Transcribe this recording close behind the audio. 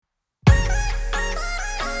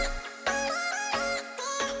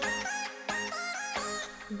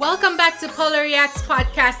Welcome back to Polar Reacts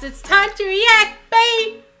Podcast. It's time to react,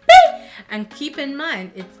 baby! And keep in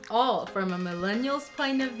mind, it's all from a millennial's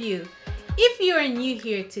point of view. If you're new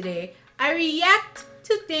here today, I react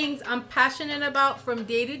to things I'm passionate about from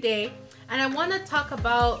day to day, and I want to talk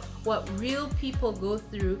about what real people go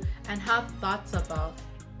through and have thoughts about.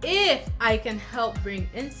 If I can help bring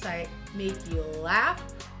insight, make you laugh,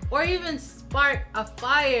 or even spark a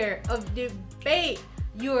fire of debate,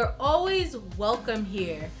 you are always welcome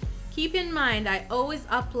here. Keep in mind, I always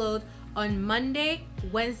upload on Monday,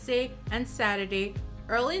 Wednesday, and Saturday,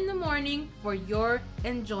 early in the morning for your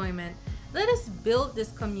enjoyment. Let us build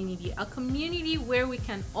this community, a community where we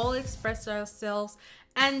can all express ourselves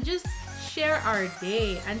and just share our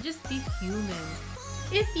day and just be human.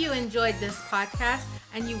 If you enjoyed this podcast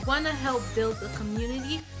and you want to help build a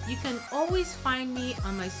community, you can always find me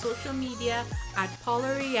on my social media at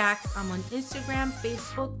Paula Reacts. I'm on Instagram,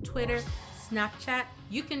 Facebook, Twitter, Snapchat.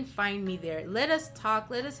 You can find me there. Let us talk,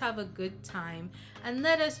 let us have a good time, and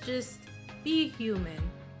let us just be human.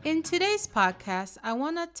 In today's podcast, I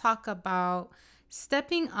want to talk about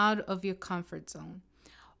stepping out of your comfort zone,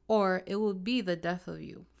 or it will be the death of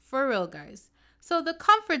you. For real, guys. So the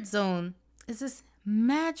comfort zone is this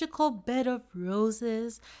magical bed of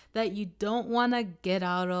roses that you don't want to get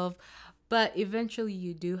out of, but eventually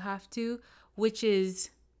you do have to, which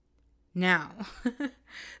is now.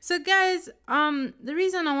 So guys, the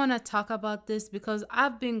reason I want to talk about this because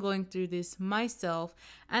I've been going through this myself,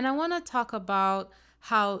 and I want to talk about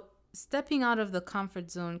how stepping out of the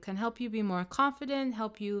comfort zone can help you be more confident,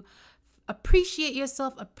 help you appreciate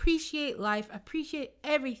yourself, appreciate life, appreciate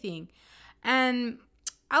everything. And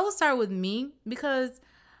I will start with me because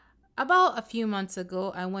about a few months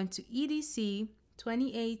ago, I went to EDC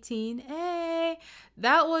 2018. Hey,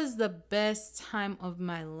 that was the best time of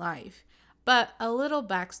my life. But a little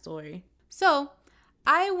backstory. So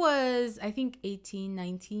I was, I think, 18,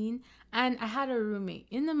 19, and I had a roommate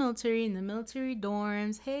in the military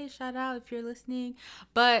dorms. Hey, shout out if you're listening.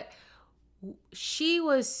 But she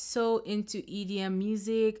was so into EDM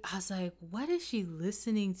music. I was like, what is she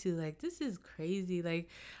listening to? Like, this is crazy. Like,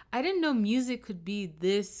 I didn't know music could be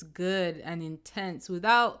this good and intense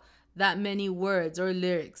without that many words or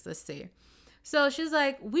lyrics, let's say. So she's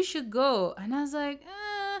like, we should go. And I was like,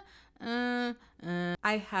 I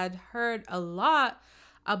had heard a lot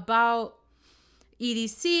about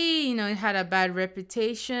EDC, it had a bad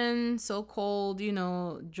reputation, so-called,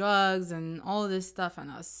 drugs and all this stuff.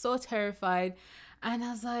 And I was so terrified. And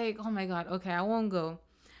I was like, oh my God, okay, I won't go.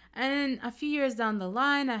 And a few years down the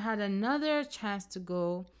line, I had another chance to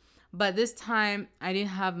go. But this time, I didn't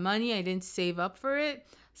have money. I didn't save up for it.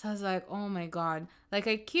 So I was like, oh my God. Like,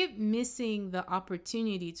 I keep missing the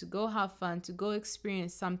opportunity to go have fun, to go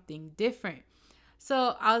experience something different.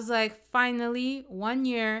 So I was like, finally, 1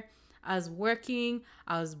 year, I was working,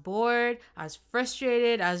 I was bored, I was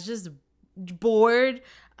frustrated, I was just bored,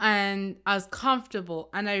 and I was comfortable.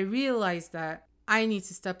 And I realized that I need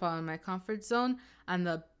to step out of my comfort zone. And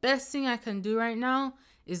the best thing I can do right now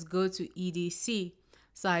is go to EDC.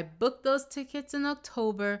 So I booked those tickets in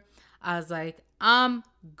October. I was like, I'm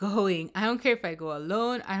going. I don't care if I go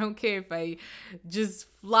alone. I don't care if I just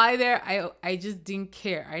fly there. I just didn't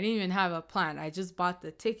care. I didn't even have a plan. I just bought the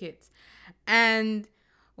tickets. And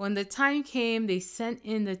when the time came, they sent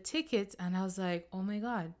in the tickets, and I was like, oh my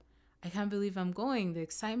God, I can't believe I'm going. The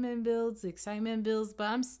excitement builds, but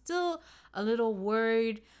I'm still a little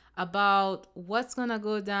worried about what's going to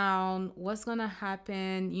go down, what's going to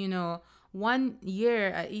happen. 1 year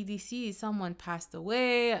at EDC, someone passed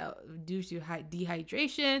away due to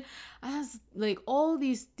dehydration. I was like, all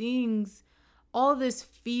these things, all this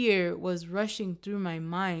fear was rushing through my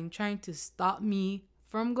mind, trying to stop me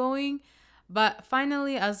from going. But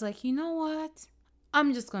finally, I was like, you know what?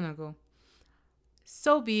 I'm just going to go.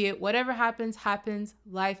 So be it. Whatever happens, happens.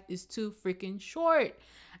 Life is too freaking short.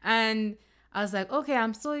 And I was like, okay,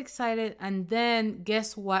 I'm so excited. And then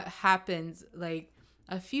guess what happens? Like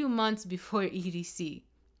a few months before EDC,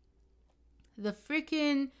 the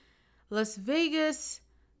freaking Las Vegas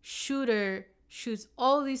shooter shoots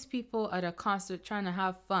all these people at a concert trying to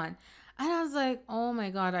have fun. And I was like, oh my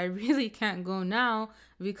God, I really can't go now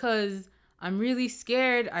because I'm really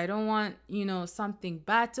scared. I don't want, something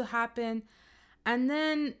bad to happen. And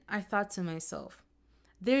then I thought to myself,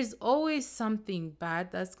 there's always something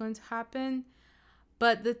bad that's going to happen.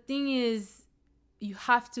 But the thing is, you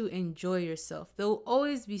have to enjoy yourself. There will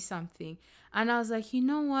always be something. And I was like, you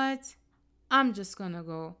know what? I'm just going to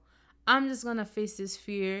go. I'm just going to face this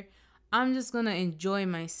fear. I'm just going to enjoy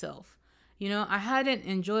myself. I hadn't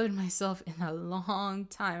enjoyed myself in a long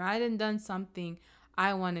time. I hadn't done something I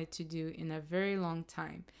wanted to do in a very long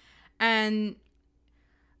time. And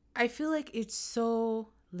I feel like it's so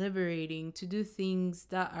liberating to do things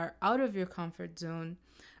that are out of your comfort zone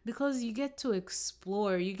because you get to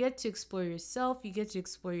explore. You get to explore yourself, you get to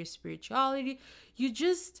explore your spirituality. You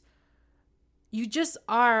just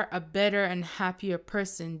are a better and happier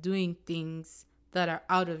person doing things that are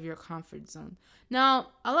out of your comfort zone.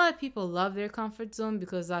 Now, a lot of people love their comfort zone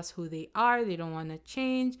because that's who they are. They don't want to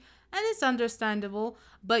change, and it's understandable,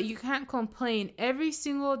 but you can't complain every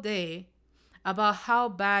single day about how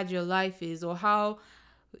bad your life is or how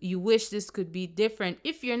you wish this could be different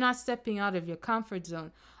if you're not stepping out of your comfort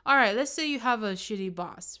zone. All right, let's say you have a shitty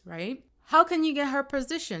boss, right? How can you get her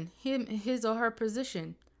position, his or her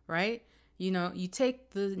position, right? You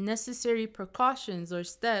take the necessary precautions or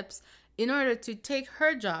steps in order to take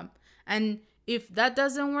her job. And if that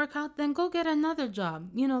doesn't work out, then go get another job.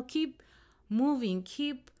 Keep moving,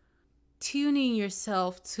 keep tuning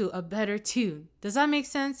yourself to a better tune. Does that make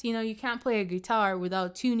sense? You can't play a guitar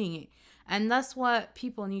without tuning it. And that's what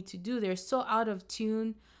people need to do. They're so out of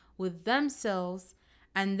tune with themselves,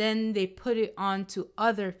 and then they put it on to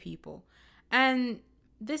other people. And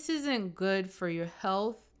this isn't good for your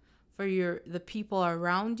health, for the people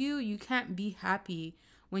around you. You can't be happy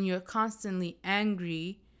when you're constantly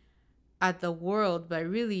angry at the world, but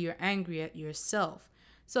really you're angry at yourself.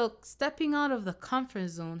 So stepping out of the comfort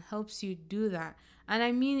zone helps you do that. And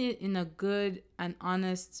I mean it in a good and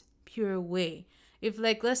honest, pure way. If,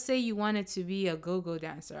 like, let's say you wanted to be a go-go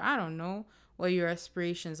dancer, I don't know what your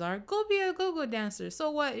aspirations are. Go be a go-go dancer.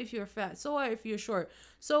 So what if you're fat? So what if you're short?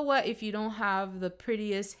 So what if you don't have the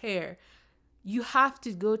prettiest hair? You have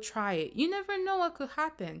to go try it. You never know what could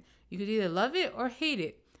happen. You could either love it or hate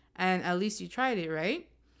it. And at least you tried it, right?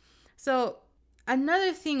 So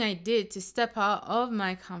another thing I did to step out of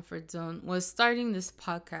my comfort zone was starting this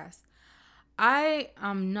podcast. I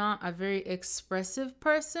am not a very expressive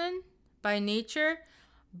person by nature,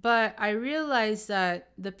 but I realized that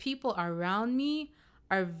the people around me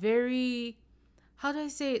are very, how do I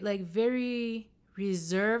say it, like very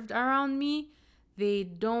reserved around me. They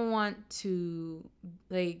don't want to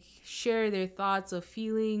like share their thoughts or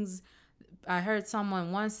feelings. I heard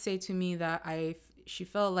someone once say to me that she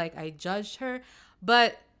felt like I judged her,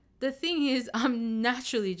 but the thing is, I'm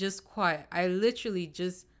naturally just quiet. I literally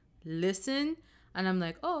just listen, and I'm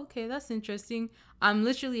like, oh, okay, that's interesting. I'm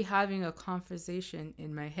literally having a conversation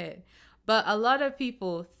in my head. But a lot of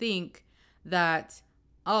people think that,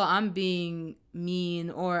 oh, I'm being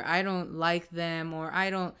mean, or I don't like them, or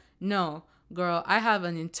I don't know. Girl, I have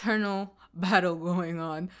an internal battle going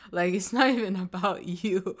on. Like, it's not even about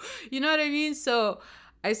you. You know what I mean? So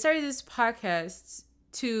I started this podcast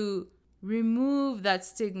to remove that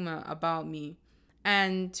stigma about me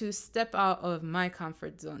and to step out of my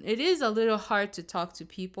comfort zone. It is a little hard to talk to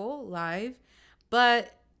people live,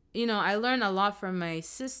 but I learned a lot from my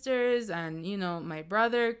sisters and my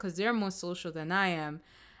brother, because they're more social than I am.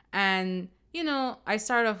 And I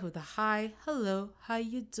start off with a hi, hello, how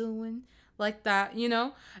you doing, like that,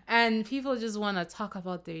 and people just want to talk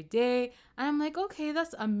about their day, and I'm like, okay,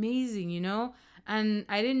 that's amazing, and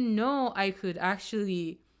I didn't know I could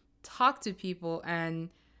actually talk to people and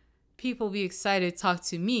people be excited to talk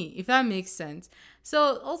to me, if that makes sense.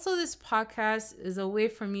 So also this podcast is a way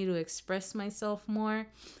for me to express myself more.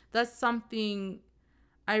 That's something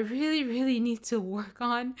I really, really need to work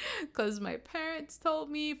on, because my parents told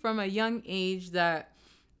me from a young age that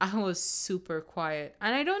I was super quiet.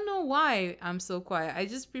 And I don't know why I'm so quiet. I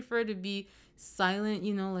just prefer to be silent,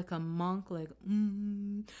 like a monk, like,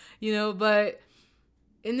 but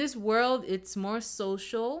in this world, it's more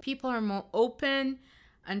social. People are more open,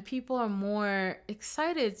 and people are more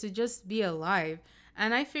excited to just be alive.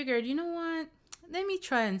 And I figured, you know what? Let me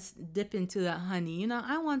try and dip into that honey.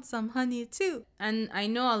 I want some honey too. And I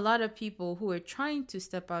know a lot of people who are trying to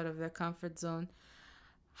step out of their comfort zone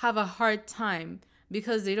have a hard time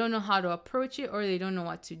because they don't know how to approach it, or they don't know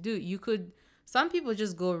what to do. Some people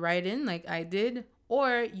just go right in like I did,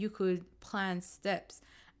 or you could plan steps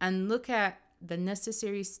and look at the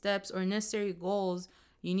necessary steps or necessary goals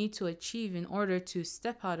you need to achieve in order to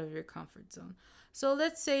step out of your comfort zone. So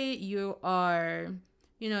let's say you are,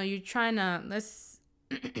 you're trying to, let's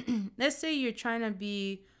say you're trying to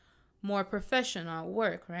be more professional at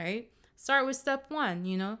work, right? Start with step 1,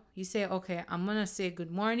 you say, okay, I'm going to say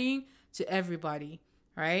good morning to everybody,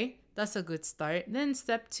 right? That's a good start. Then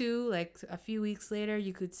step 2, like a few weeks later,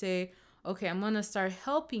 you could say, okay, I'm going to start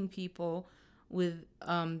helping people with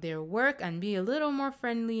their work and be a little more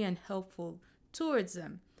friendly and helpful towards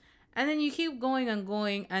them. And then you keep going and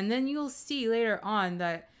going, and then you'll see later on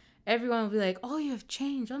that everyone will be like, oh, you have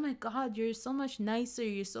changed. Oh my God, you're so much nicer.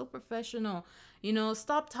 You're so professional.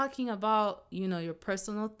 Stop talking about, your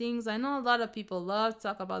personal things. I know a lot of people love to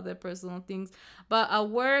talk about their personal things, but at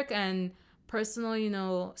work and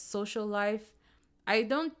personal, social life, I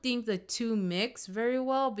don't think the two mix very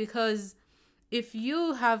well, because if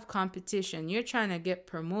you have competition, you're trying to get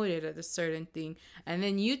promoted at a certain thing, and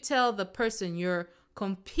then you tell the person you're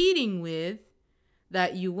competing with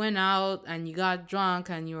that you went out and you got drunk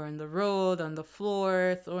and you were on the road, on the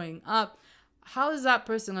floor, throwing up, how is that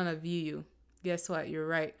person going to view you? Guess what? You're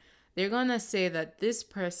right. They're going to say that this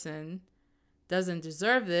person doesn't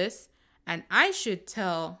deserve this, and I should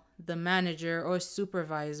tell the manager or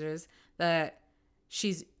supervisors that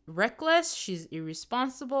she's reckless, she's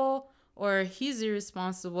irresponsible, or he's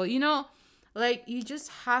irresponsible. You just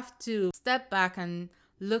have to step back and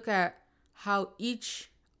look at how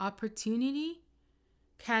each opportunity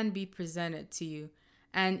can be presented to you.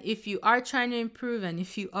 And if you are trying to improve, and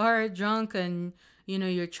if you are drunk and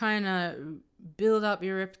you're trying to build up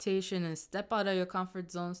your reputation and step out of your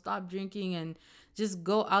comfort zone, stop drinking and just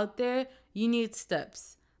go out there, you need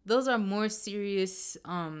steps. Those are more serious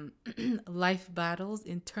life battles,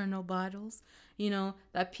 internal battles,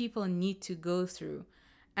 that people need to go through.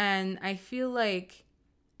 And I feel like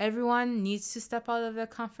everyone needs to step out of their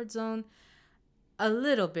comfort zone a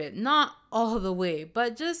little bit, not all the way,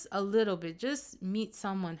 but just a little bit. Just meet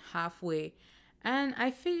someone halfway. And I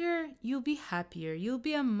figure you'll be happier. You'll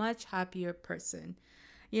be a much happier person.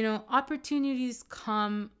 Opportunities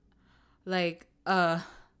come like,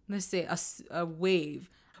 let's say a wave.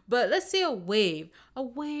 But let's say a wave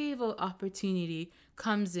of opportunity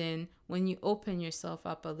comes in when you open yourself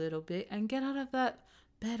up a little bit and get out of that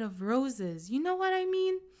bed of roses. You know what I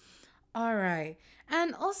mean? All right.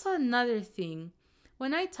 And also another thing,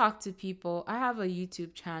 when I talk to people, I have a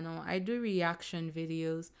YouTube channel. I do reaction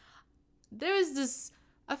videos. There's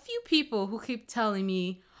a few people who keep telling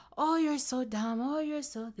me, oh, you're so dumb. Oh, you're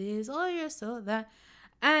so this. Oh, you're so that.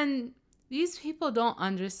 And these people don't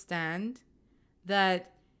understand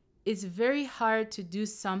that it's very hard to do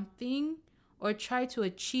something or try to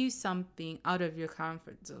achieve something out of your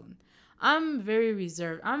comfort zone. I'm very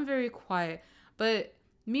reserved. I'm very quiet. But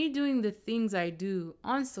me doing the things I do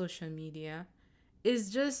on social media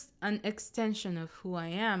is just an extension of who I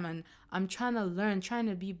am. And I'm trying to learn, trying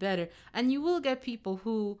to be better. And you will get people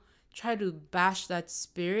who try to bash that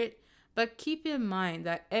spirit. But keep in mind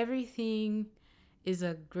that everything is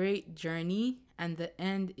a great journey and the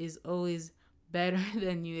end is always better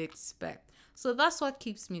than you expect. So that's what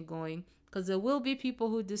keeps me going, because there will be people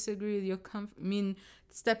who disagree with your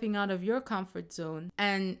stepping out of your comfort zone,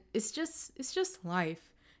 and it's just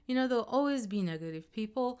life. There'll always be negative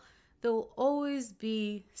people. There will always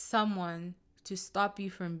be someone to stop you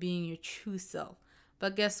from being your true self.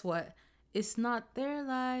 But guess what? It's not their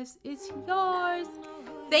lives, it's yours.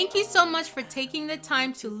 Thank you so much for taking the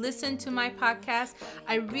time to listen to my podcast.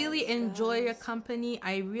 I really enjoy your company.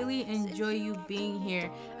 I really enjoy you being here.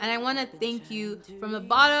 And I want to thank you from the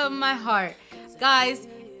bottom of my heart. Guys,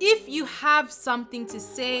 if you have something to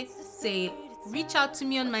say, say it. Reach out to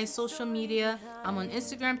me on my social media. I'm on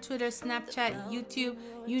Instagram, Twitter, Snapchat, YouTube,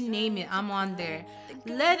 you name it, I'm on there.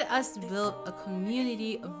 Let us build a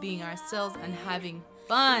community of being ourselves and having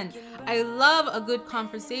fun. I love a good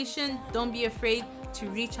conversation. Don't be afraid to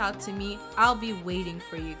reach out to me. I'll be waiting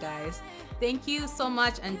for you guys. Thank you so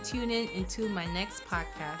much, and tune in into my next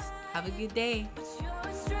podcast. Have a good day.